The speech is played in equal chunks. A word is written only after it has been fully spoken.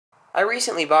I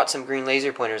recently bought some green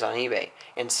laser pointers on eBay,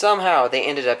 and somehow they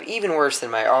ended up even worse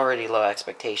than my already low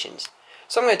expectations.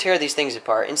 So I'm going to tear these things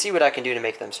apart and see what I can do to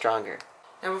make them stronger.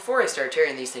 Now before I start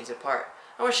tearing these things apart,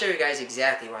 I want to show you guys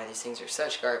exactly why these things are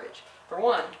such garbage. For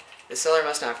one, the seller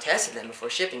must not have tested them before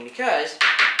shipping because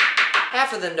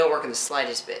half of them don't work in the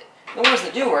slightest bit. The ones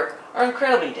that do work are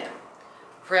incredibly dim.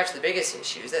 Perhaps the biggest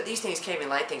issue is that these things can't even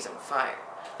light things on fire.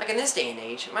 Like in this day and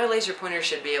age, my laser pointer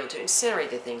should be able to incinerate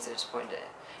the things that it's pointed at.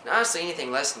 And honestly,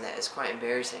 anything less than that is quite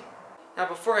embarrassing. Now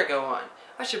before I go on,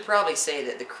 I should probably say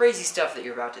that the crazy stuff that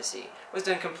you're about to see was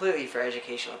done completely for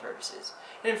educational purposes.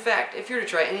 And in fact, if you were to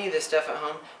try any of this stuff at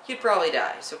home, you'd probably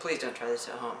die, so please don't try this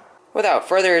at home. Without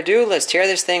further ado, let's tear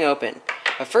this thing open.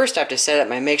 But first I have to set up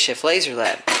my makeshift laser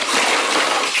lab.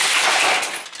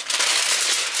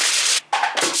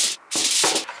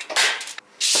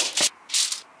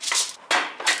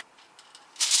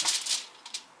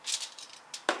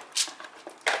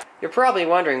 You're probably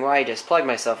wondering why I just plugged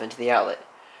myself into the outlet.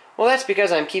 Well, that's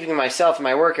because I'm keeping myself and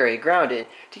my work area grounded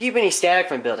to keep any static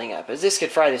from building up, as this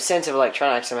could fry the sensitive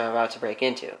electronics I'm about to break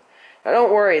into. Now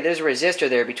don't worry, there's a resistor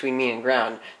there between me and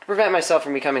ground to prevent myself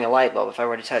from becoming a light bulb if I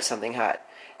were to touch something hot.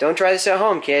 Don't try this at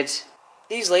home, kids.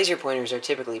 These laser pointers are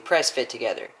typically press-fit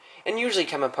together, and usually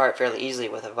come apart fairly easily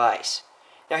with a vise.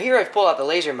 Now here I've pulled out the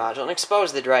laser module and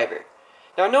exposed the driver.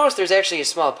 Now notice there's actually a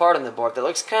small part on the board that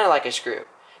looks kind of like a screw.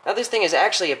 Now this thing is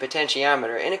actually a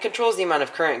potentiometer, and it controls the amount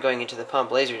of current going into the pump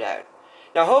laser diode.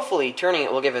 Now hopefully, turning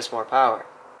it will give us more power.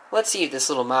 Let's see if this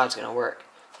little mod's going to work.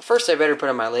 But first I better put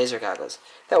on my laser goggles.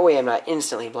 That way I'm not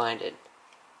instantly blinded.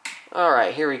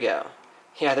 Alright, here we go.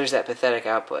 Yeah, there's that pathetic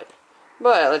output.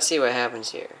 But let's see what happens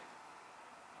here.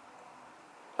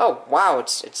 Oh, wow,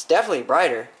 it's definitely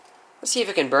brighter. Let's see if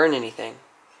it can burn anything.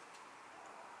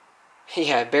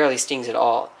 Yeah, it barely stings at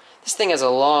all. This thing has a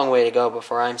long way to go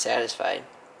before I'm satisfied.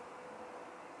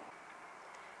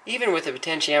 Even with the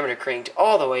potentiometer cranked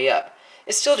all the way up,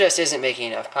 it still just isn't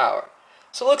making enough power.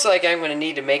 So it looks like I'm going to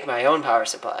need to make my own power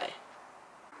supply.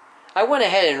 I went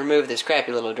ahead and removed this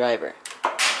crappy little driver.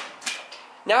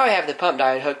 Now I have the pump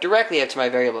diode hooked directly up to my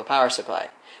variable power supply.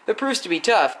 If it proves to be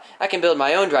tough, I can build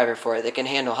my own driver for it that can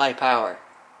handle high power.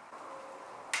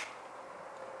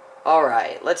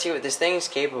 Alright, let's see what this thing's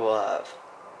capable of.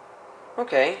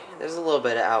 Okay, there's a little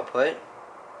bit of output.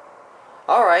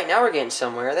 Alright, now we're getting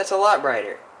somewhere. That's a lot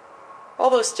brighter.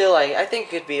 Although still, I think it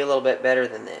could be a little bit better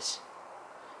than this.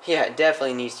 Yeah, it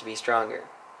definitely needs to be stronger.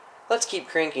 Let's keep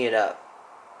cranking it up.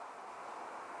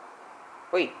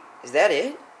 Wait, is that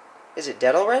it? Is it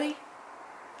dead already?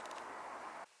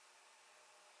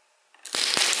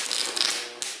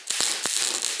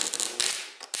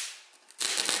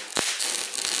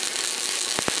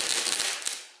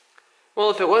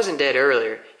 Well, if it wasn't dead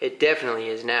earlier, it definitely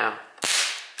is now.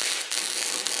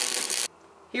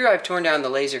 Here I've torn down the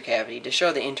laser cavity to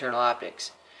show the internal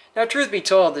optics. Now truth be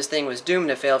told, this thing was doomed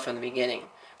to fail from the beginning.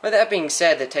 But that being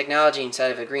said, the technology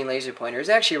inside of a green laser pointer is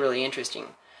actually really interesting.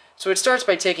 So it starts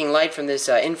by taking light from this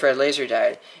infrared laser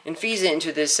diode and feeds it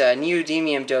into this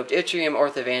neodymium-doped yttrium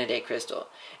orthovanadate crystal.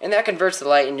 And that converts the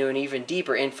light into an even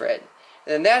deeper infrared.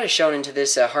 And then that is shown into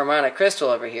this harmonic crystal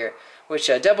over here,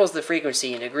 which doubles the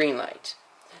frequency into green light.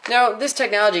 Now, this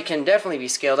technology can definitely be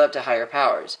scaled up to higher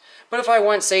powers, but if I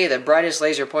want, say, the brightest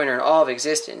laser pointer in all of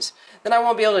existence, then I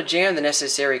won't be able to jam the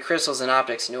necessary crystals and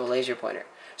optics into a laser pointer,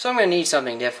 so I'm going to need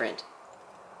something different.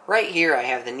 Right here I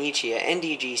have the Nichia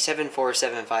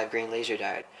NDG7475 green laser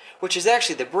diode, which is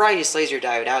actually the brightest laser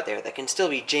diode out there that can still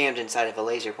be jammed inside of a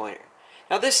laser pointer.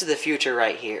 Now this is the future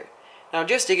right here. Now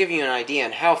just to give you an idea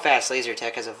on how fast laser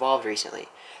tech has evolved recently,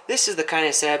 this is the kind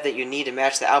of setup that you need to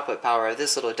match the output power of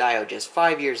this little diode just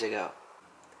 5 years ago.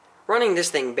 Running this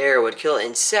thing bare would kill it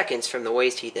in seconds from the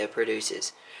waste heat that it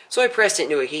produces, so I pressed it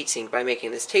into a heatsink by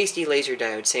making this tasty laser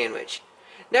diode sandwich.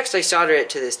 Next I soldered it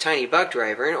to this tiny buck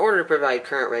driver in order to provide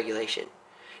current regulation.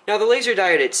 Now the laser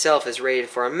diode itself is rated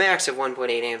for a max of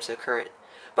 1.8 amps of current,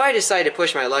 but I decided to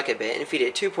push my luck a bit and feed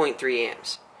it 2.3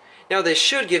 amps. Now this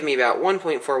should give me about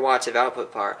 1.4 watts of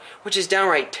output power, which is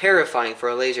downright terrifying for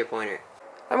a laser pointer.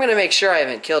 I'm going to make sure I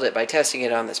haven't killed it by testing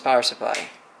it on this power supply.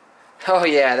 Oh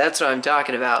yeah, that's what I'm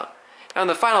talking about. Now in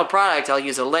the final product I'll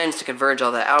use a lens to converge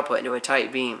all that output into a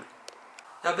tight beam.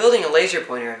 Now building a laser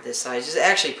pointer of this size is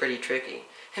actually pretty tricky.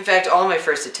 In fact, all my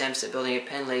first attempts at building a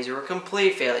pen laser were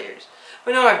complete failures.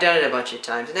 But now I've done it a bunch of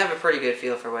times and have a pretty good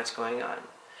feel for what's going on.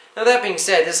 Now that being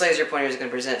said, this laser pointer is going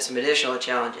to present some additional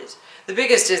challenges. The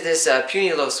biggest is this puny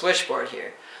little switchboard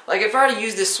here. Like if I were to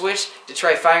use this switch to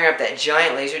try firing up that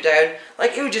giant laser diode,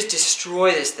 like it would just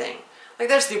destroy this thing. Like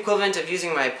that's the equivalent of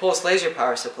using my pulse laser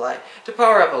power supply to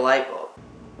power up a light bulb.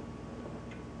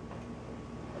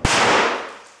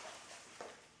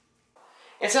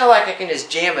 It's not like I can just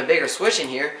jam a bigger switch in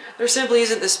here. There simply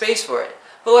isn't the space for it.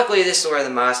 But luckily this is where the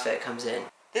MOSFET comes in.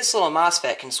 This little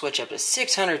MOSFET can switch up to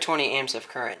 620 amps of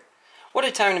current. What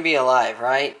a time to be alive,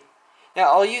 right?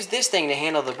 Now I'll use this thing to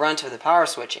handle the brunt of the power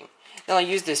switching. Then I'll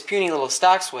use this puny little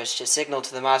stock switch to signal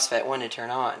to the MOSFET when to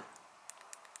turn on.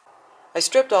 I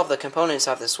stripped all of the components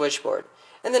off the switchboard,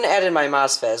 and then added my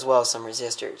MOSFET as well as some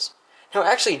resistors. Now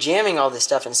actually jamming all this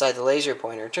stuff inside the laser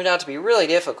pointer turned out to be really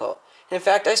difficult. In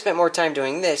fact, I spent more time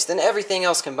doing this than everything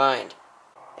else combined.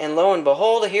 And lo and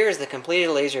behold, here is the completed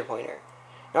laser pointer.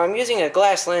 Now I'm using a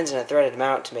glass lens and a threaded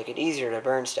mount to make it easier to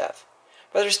burn stuff.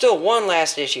 But there's still one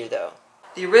last issue though.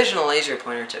 The original laser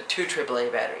pointer took 2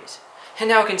 AAA batteries. And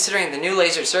now considering the new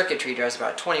laser circuitry draws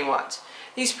about 20 watts,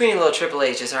 these puny little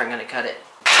AAAs just aren't going to cut it.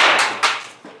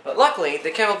 But luckily,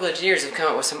 the chemical engineers have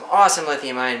come up with some awesome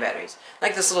lithium-ion batteries,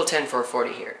 like this little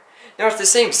 10440 here. Now it's the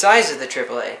same size as the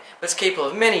AAA, but it's capable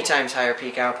of many times higher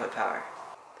peak output power.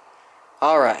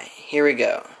 Alright, here we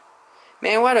go.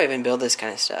 Man, why do I even build this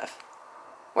kind of stuff?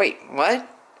 Wait, what?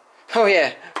 Oh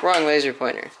yeah, wrong laser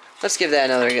pointer. Let's give that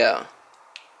another go.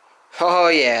 Oh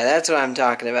yeah, that's what I'm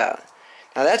talking about.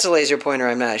 Now that's a laser pointer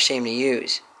I'm not ashamed to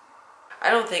use. I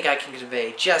don't think I can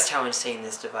convey just how insane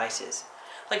this device is.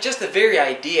 Like just the very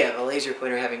idea of a laser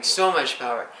pointer having so much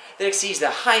power that exceeds the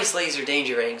highest laser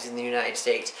danger ratings in the United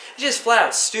States is just flat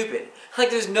out stupid. Like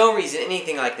there's no reason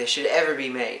anything like this should ever be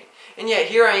made. And yet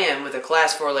here I am with a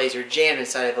class 4 laser jammed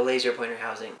inside of a laser pointer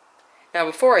housing. Now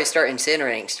before I start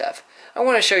incinerating stuff, I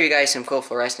want to show you guys some cool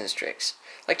fluorescence tricks.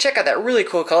 Like check out that really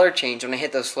cool color change when I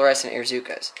hit those fluorescent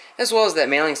Airzukas, as well as that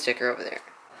mailing sticker over there.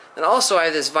 And also I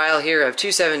have this vial here of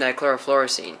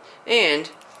 2,7-dichlorofluorescein, and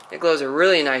it glows a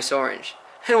really nice orange.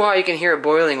 And wow, you can hear it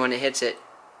boiling when it hits it.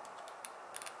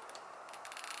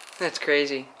 That's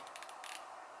crazy.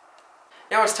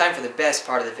 Now it's time for the best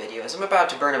part of the video, as I'm about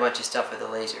to burn a bunch of stuff with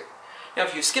a laser. Now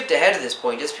if you've skipped ahead to this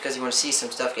point just because you want to see some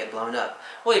stuff get blown up,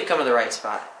 well, you've come to the right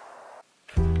spot.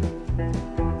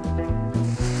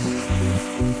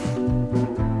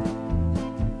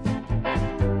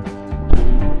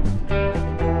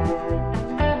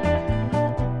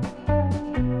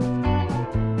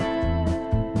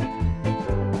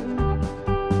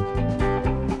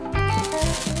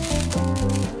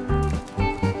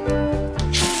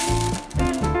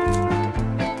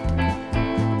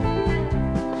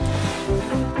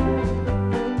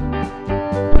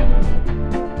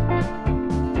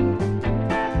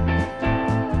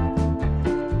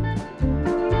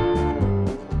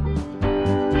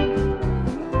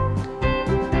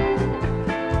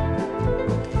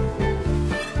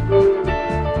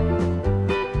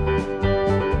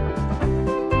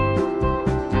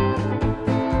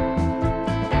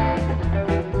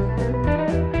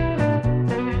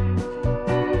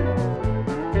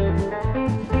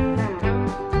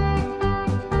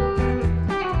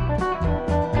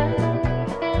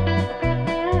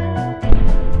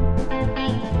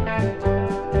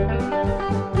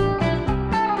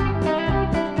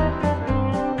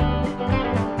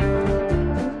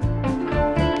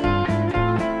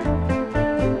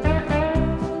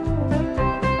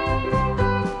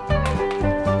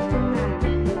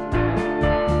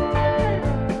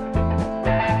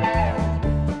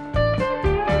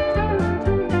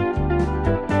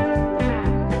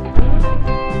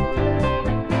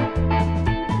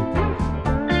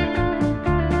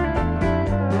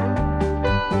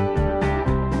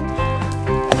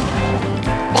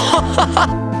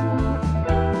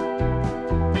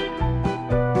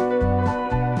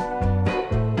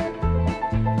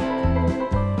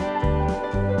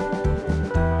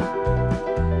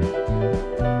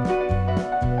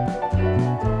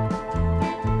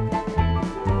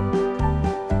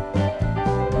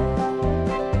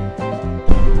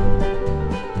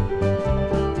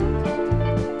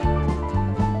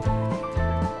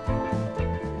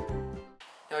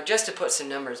 Now just to put some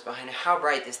numbers behind how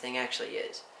bright this thing actually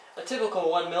is. A typical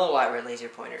 1 milliwatt red laser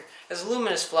pointer has a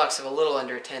luminous flux of a little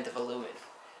under 1/10 of a lumen.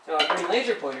 Now a green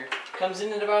laser pointer comes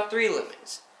in at about 3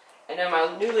 lumens. And now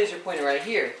my new laser pointer right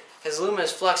here has a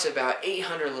luminous flux of about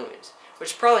 800 lumens,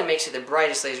 which probably makes it the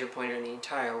brightest laser pointer in the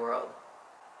entire world.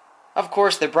 Of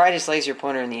course, the brightest laser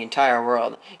pointer in the entire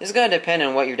world is going to depend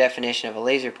on what your definition of a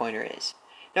laser pointer is.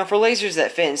 Now for lasers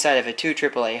that fit inside of a 2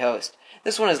 AAA host,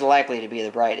 this one is likely to be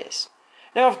the brightest.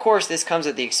 Now of course this comes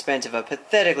at the expense of a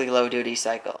pathetically low duty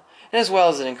cycle, and as well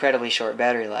as an incredibly short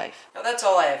battery life. Now that's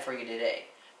all I have for you today.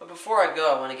 But before I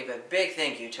go, I want to give a big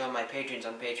thank you to all my patrons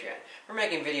on Patreon for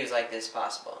making videos like this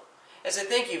possible. As a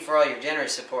thank you for all your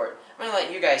generous support, I'm going to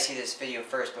let you guys see this video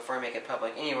first before I make it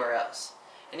public anywhere else.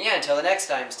 And yeah, until the next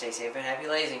time, stay safe and happy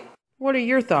lasing. What are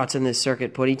your thoughts on this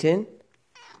circuit, Putty Tin?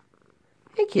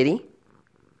 Hey, kitty.